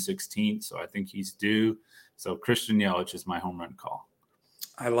June 16th, so I think he's due. So Christian Yelich is my home run call.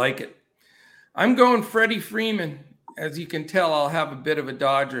 I like it. I'm going Freddie Freeman. As you can tell, I'll have a bit of a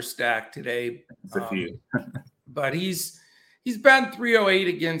Dodger stack today. It's a few. But he's batting 308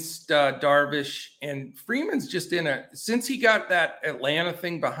 against Darvish, and Freeman's just since he got that Atlanta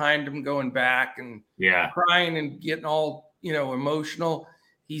thing behind him, going back and crying and getting all emotional.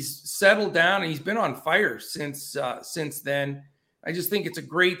 He's settled down and he's been on fire since then. I just think it's a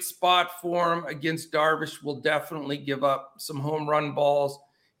great spot for him against Darvish. Will definitely give up some home run balls.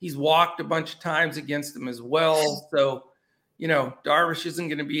 He's walked a bunch of times against him as well. So, Darvish isn't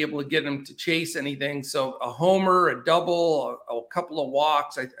going to be able to get him to chase anything. So a homer, a double, a couple of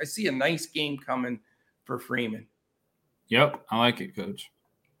walks. I see a nice game coming for Freeman. Yep, I like it, Coach.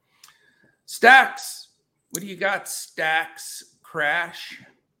 Stacks. What do you got, Stacks Crash?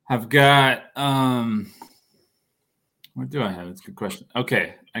 I've got what do I have? It's a good question.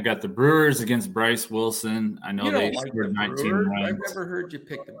 Okay, I got the Brewers against Bryce Wilson. I know they scored 19 runs. I've never heard you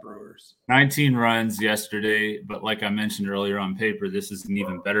pick the Brewers. 19 runs yesterday, but like I mentioned earlier on paper, this is an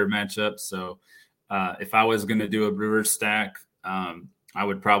even better matchup. So if I was going to do a Brewers stack, I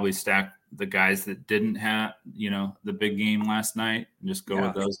would probably stack the guys that didn't have, the big game last night and just go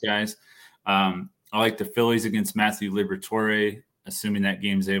with those guys. I like the Phillies against Matthew Liberatore, assuming that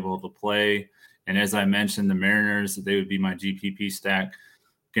game's able to play. And as I mentioned, the Mariners, they would be my GPP stack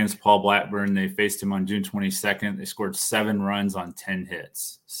against Paul Blackburn. They faced him on June 22nd. They scored 7 runs on 10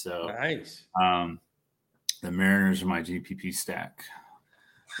 hits. So nice. The Mariners are my GPP stack.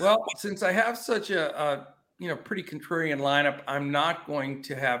 Well, since I have such a pretty contrarian lineup, I'm not going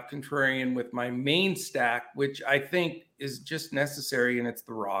to have contrarian with my main stack, which I think is just necessary, and it's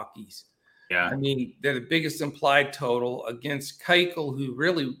the Rockies. Yeah. I mean, they're the biggest implied total against Keuchel, who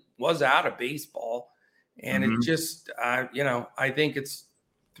really was out of baseball. And it just, I think it's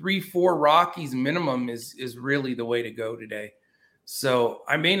 3-4 Rockies minimum is really the way to go today. So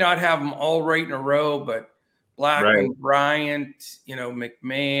I may not have them all right in a row, but Blackman, Bryant,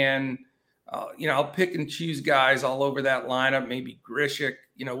 McMahon, I'll pick and choose guys all over that lineup, maybe Grishik,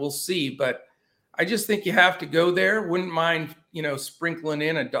 we'll see. But I just think you have to go there. Wouldn't mind, sprinkling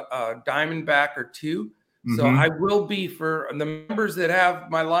in a Diamondback or two. So I will be, for the members that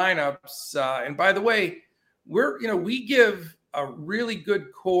have my lineups. And by the way, we give a really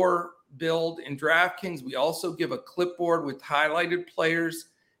good core build in DraftKings. We also give a clipboard with highlighted players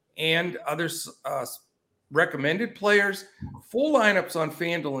and other recommended players, full lineups on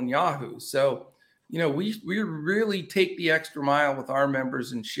FanDuel and Yahoo. So, we really take the extra mile with our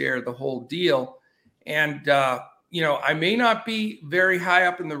members and share the whole deal. And, I may not be very high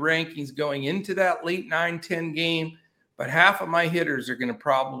up in the rankings going into that late 9-10 game, but half of my hitters are going to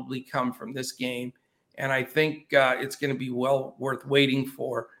probably come from this game. And I think it's going to be well worth waiting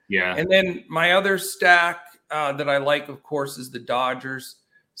for. Yeah. And then my other stack that I like, of course, is the Dodgers.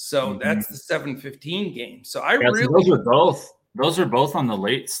 So that's the 7:15 game. So those are both on the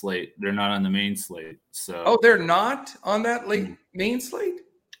late slate. They're not on the main slate. So they're not on that late main slate?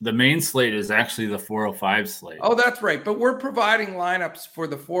 The main slate is actually the 405 slate. Oh, that's right. But we're providing lineups for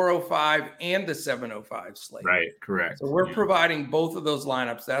the 405 and the 705 slate. Right, correct. So we're providing both of those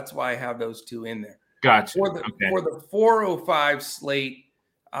lineups. That's why I have those two in there. Gotcha. For the 405 slate,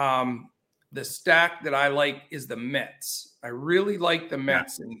 the stack that I like is the Mets. I really like the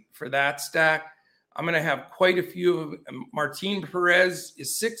Mets. Yeah. And for that stack, I'm going to have quite a few of them. Martin Perez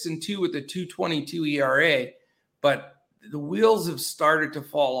is 6-2 with a 2.22 ERA, but the wheels have started to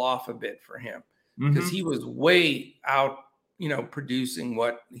fall off a bit for him because he was way out, producing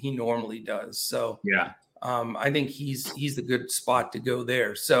what he normally does. So I think he's the good spot to go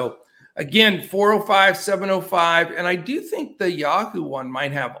there. So again, 405, 705, and I do think the Yahoo one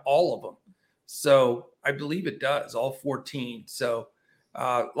might have all of them. So I believe it does, all 14. So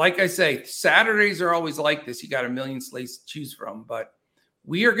like I say, Saturdays are always like this. You got a million slates to choose from, but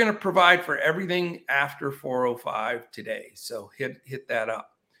we are going to provide for everything after 405 today. So hit that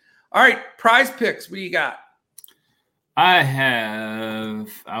up. All right, Prize Picks. What do you got? I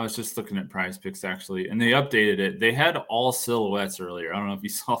was just looking at Prize Picks actually, and they updated it. They had all silhouettes earlier. I don't know if you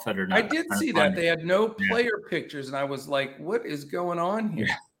saw that or not. I did see that. They had no player pictures, and I was like, what is going on here?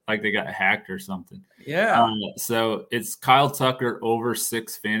 Yeah, like they got hacked or something. Yeah. So it's Kyle Tucker over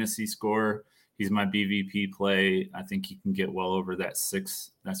 6 fantasy score. He's my BVP play. I think he can get well over that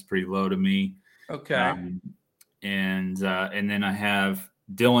 6. That's pretty low to me. Okay. and then I have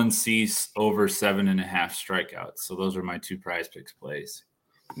Dylan Cease over 7.5 strikeouts. So those are my 2 prize picks plays.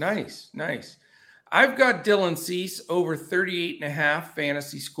 Nice. I've got Dylan Cease over 38.5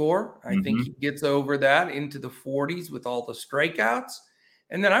 fantasy score. I think he gets over that into the 40s with all the strikeouts.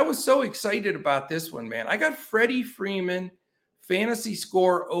 And then I was so excited about this one, man. I got Freddie Freeman fantasy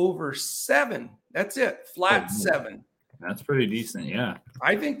score over 7. That's it. Flat 7. That's pretty decent. Yeah.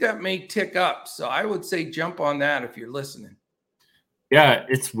 I think that may tick up. So I would say jump on that if you're listening. Yeah,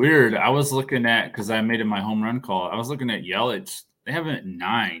 it's weird. I was looking at, because I made it my home run call, I was looking at Yelich. They have it at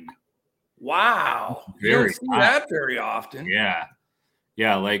 9. Wow. You don't see that very often.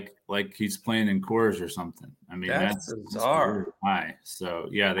 Yeah, like he's playing in Coors or something. I mean, that's bizarre. That's high. So,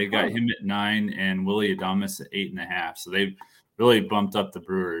 yeah, they got him at 9 and Willie Adames at 8.5. So they really bumped up the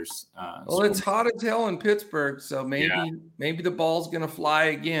Brewers. Well, it's hot as hell in Pittsburgh, so maybe the ball's going to fly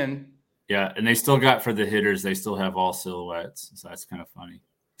again. Yeah, and they still got, for the hitters, they still have all silhouettes. So that's kind of funny.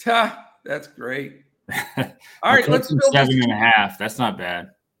 That's great. All right, let's build 7.5. That's not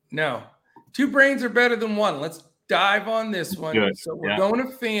bad. No. 2 brains are better than 1. Let's dive on this one. Good. So we're going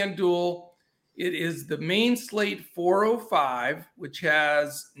to FanDuel. It is the main slate 405, which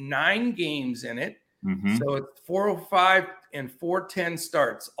has 9 games in it. So it's 405 and 410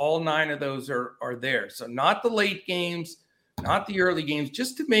 starts. All 9 of those are there. So not the late games, not the early games,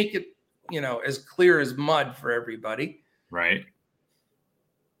 just to make it, as clear as mud for everybody. Right.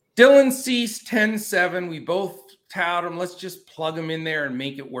 Dylan Cease 10-7. We both tout him. Let's just plug him in there and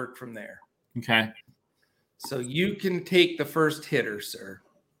make it work from there. Okay. So you can take the first hitter, sir.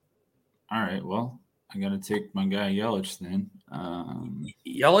 All right. Well, I got to take my guy Yelich then.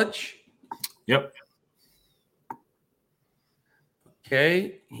 Yelich? Yep.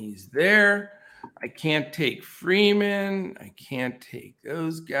 Okay. He's there. I can't take Freeman. I can't take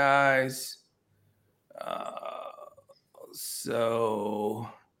those guys. So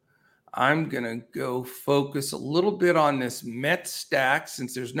I'm going to go focus a little bit on this Mets stack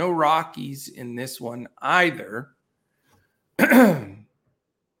since there's no Rockies in this one either. I'm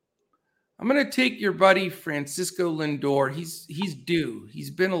going to take your buddy Francisco Lindor. He's due.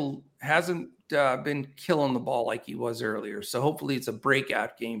 Hasn't been killing the ball like he was earlier. So hopefully it's a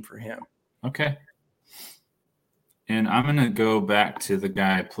breakout game for him. Okay. And I'm going to go back to the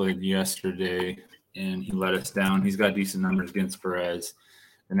guy I played yesterday, and he let us down. He's got decent numbers against Perez,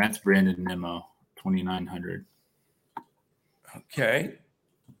 and that's Brandon Nimmo, 2,900. Okay.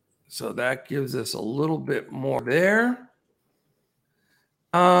 So that gives us a little bit more there.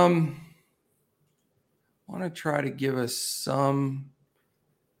 I want to try to give us some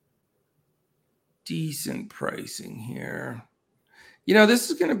decent pricing here.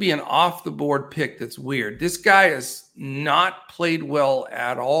 This is going to be an off-the-board pick that's weird. This guy has not played well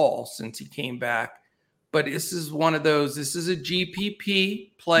at all since he came back, but this is one of those. This is a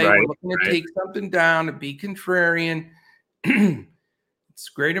GPP play. Right, we're looking to take something down, to be contrarian. It's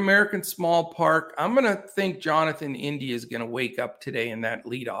Great American Small Park. I'm going to think Jonathan India is going to wake up today in that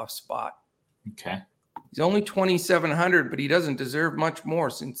leadoff spot. Okay. He's only 2,700, but he doesn't deserve much more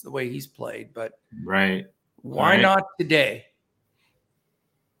since the way he's played. But why not today?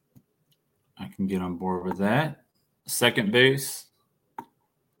 I can get on board with that. Second base.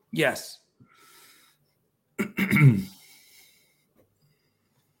 Yes. I'm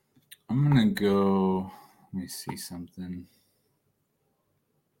going to go. Let me see something.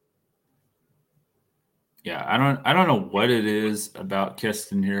 Yeah, I don't know what it is about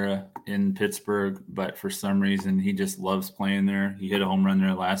Castanera in Pittsburgh, but for some reason he just loves playing there. He hit a home run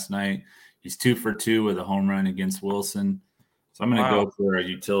there last night. He's 2 for 2 with a home run against Wilson. So I'm going to go for a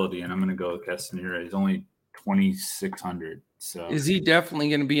utility, and I'm going to go with Castanera. He's only 2,600. So is he definitely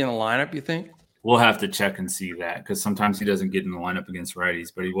going to be in the lineup, you think? We'll have to check and see that, because sometimes he doesn't get in the lineup against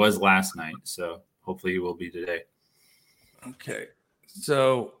righties, but he was last night. So hopefully he will be today. Okay.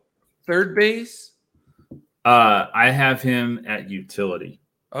 So third base? I have him at utility.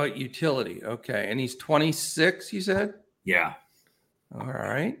 Oh, utility. Okay. And he's 26, you said? Yeah. All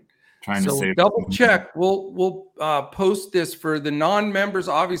right. Trying to save. Double check. We'll post this for the non-members.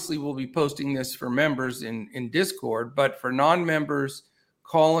 Obviously, we'll be posting this for members in Discord, but for non-members,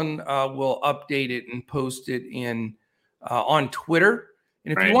 Colin will update it and post it on Twitter.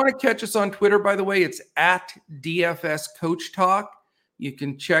 And if you want to catch us on Twitter, by the way, it's at DFS Coach Talk. You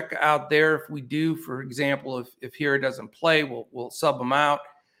can check out there if we do, for example, if Hira doesn't play, we'll sub them out.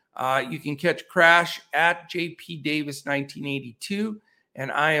 You can catch Crash at JP Davis 1982,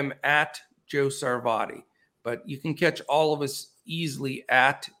 and I am at Joe Sarvati. But you can catch all of us easily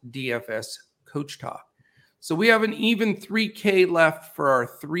at DFS Coach Talk. So we have an even 3K left for our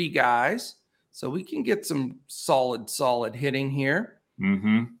 3 guys. So we can get some solid hitting here.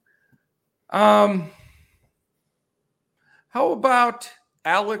 Mm-hmm. How about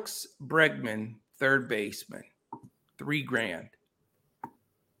Alex Bregman, third baseman? $3,000.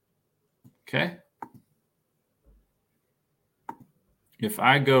 Okay. If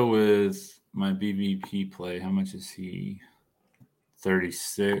I go with my BVP play, how much is he?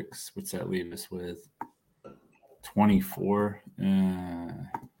 36. What's that leave us with? 24. The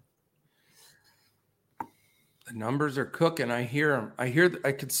numbers are cooking. I hear them. I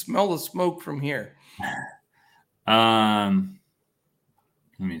could smell the smoke from here. Let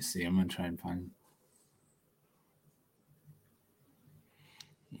me see. I'm gonna try and find.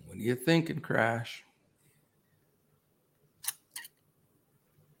 What are you thinking, Crash?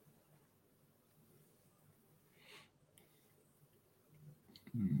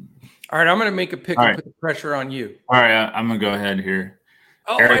 All right, I'm going to make a pick and put the pressure on you. All right, I'm going to go ahead here.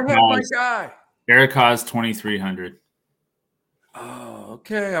 Oh, Eric I have my guy. Eric Haas, 2,300. Oh,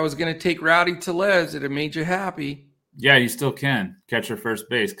 okay. I was going to take Rowdy Tellez. It made you happy. Yeah, you still can. Catcher first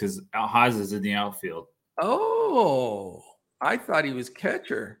base because Haas is in the outfield. Oh, I thought he was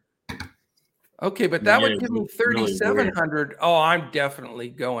catcher. Okay, but that would give me 3,700. Really oh, I'm definitely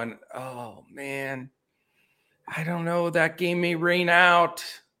going. Oh, man. I don't know. That game may rain out.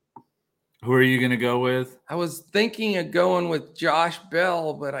 Who are you going to go with? I was thinking of going with Josh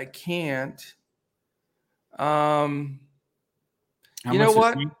Bell, but I can't. You know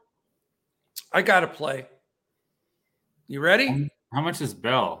what? I got to play. You ready? How much is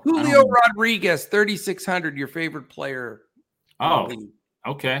Bell? Julio Rodriguez, 3,600, your favorite player. Oh,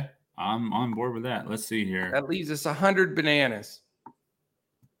 okay. I'm on board with that. Let's see here. That leaves us 100 bananas.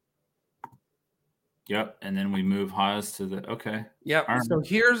 Yep, and then we move Haas to the Yep. So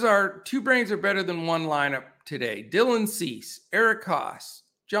here's our two brains are better than one lineup today. Dylan Cease, Eric Haas,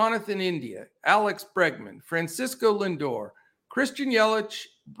 Jonathan India, Alex Bregman, Francisco Lindor, Christian Yelich,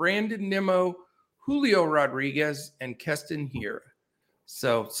 Brandon Nimmo, Julio Rodriguez, and Keston Hiura.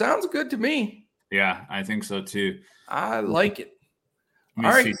 So sounds good to me. Yeah, I think so too. I like it. All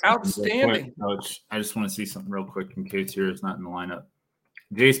right, outstanding. Coach, I just want to see something real quick in case Hiura is not in the lineup.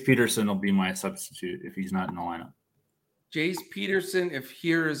 Jace Peterson will be my substitute if he's not in the lineup. Jace Peterson if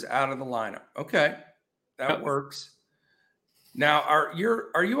Hiura's out of the lineup. Okay, that works. Now, are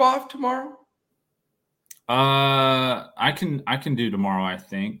you off tomorrow? I can do tomorrow, I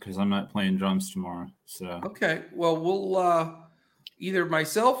think, because I'm not playing drums tomorrow. So okay, well, we'll either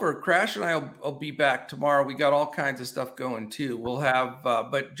myself or Crash and I'll be back tomorrow. We got all kinds of stuff going too. We'll have,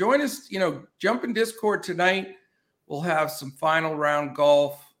 but join us. Jump in Discord tonight. We'll have some final round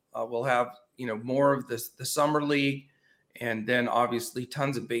golf. We'll have more of the summer league, and then obviously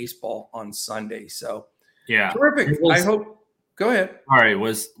tons of baseball on Sunday. So yeah, terrific. I hope. Go ahead. All right.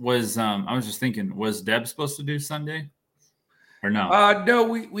 Was I was just thinking, was Deb supposed to do Sunday or no? No,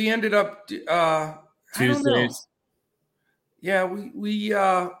 we ended up Tuesdays. Yeah, we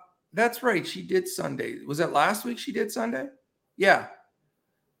that's right. She did Sunday. Was that last week she did Sunday? Yeah.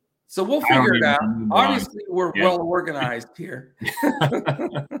 So we'll figure it out. Obviously, we're well organized here.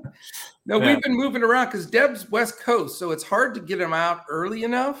 No, we've been moving around because Deb's West Coast, so it's hard to get them out early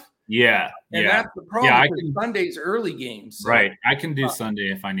enough. Yeah. And that's the problem. Sunday's early games. So. Right. I can do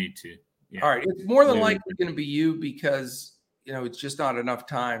Sunday if I need to. Yeah. All right. It's more than likely going to be you because, it's just not enough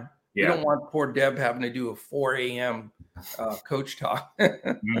time. Yeah. We don't want poor Deb having to do a 4 a.m. Coach talk.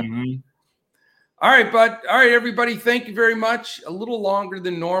 Mm-hmm. All right, bud. All right, everybody. Thank you very much. A little longer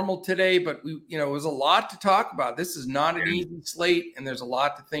than normal today, but it was a lot to talk about. This is not an easy slate, and there's a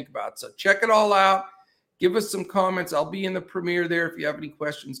lot to think about. So check it all out. Give us some comments. I'll be in the premiere there if you have any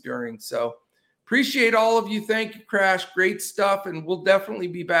questions during. So appreciate all of you. Thank you, Crash. Great stuff, and we'll definitely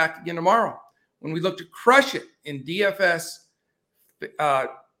be back again tomorrow when we look to crush it in DFS.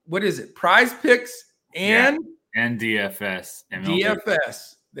 What is it? Prize Picks and DFS. MLB.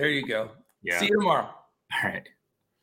 DFS. There you go. Yeah. See you tomorrow. All right.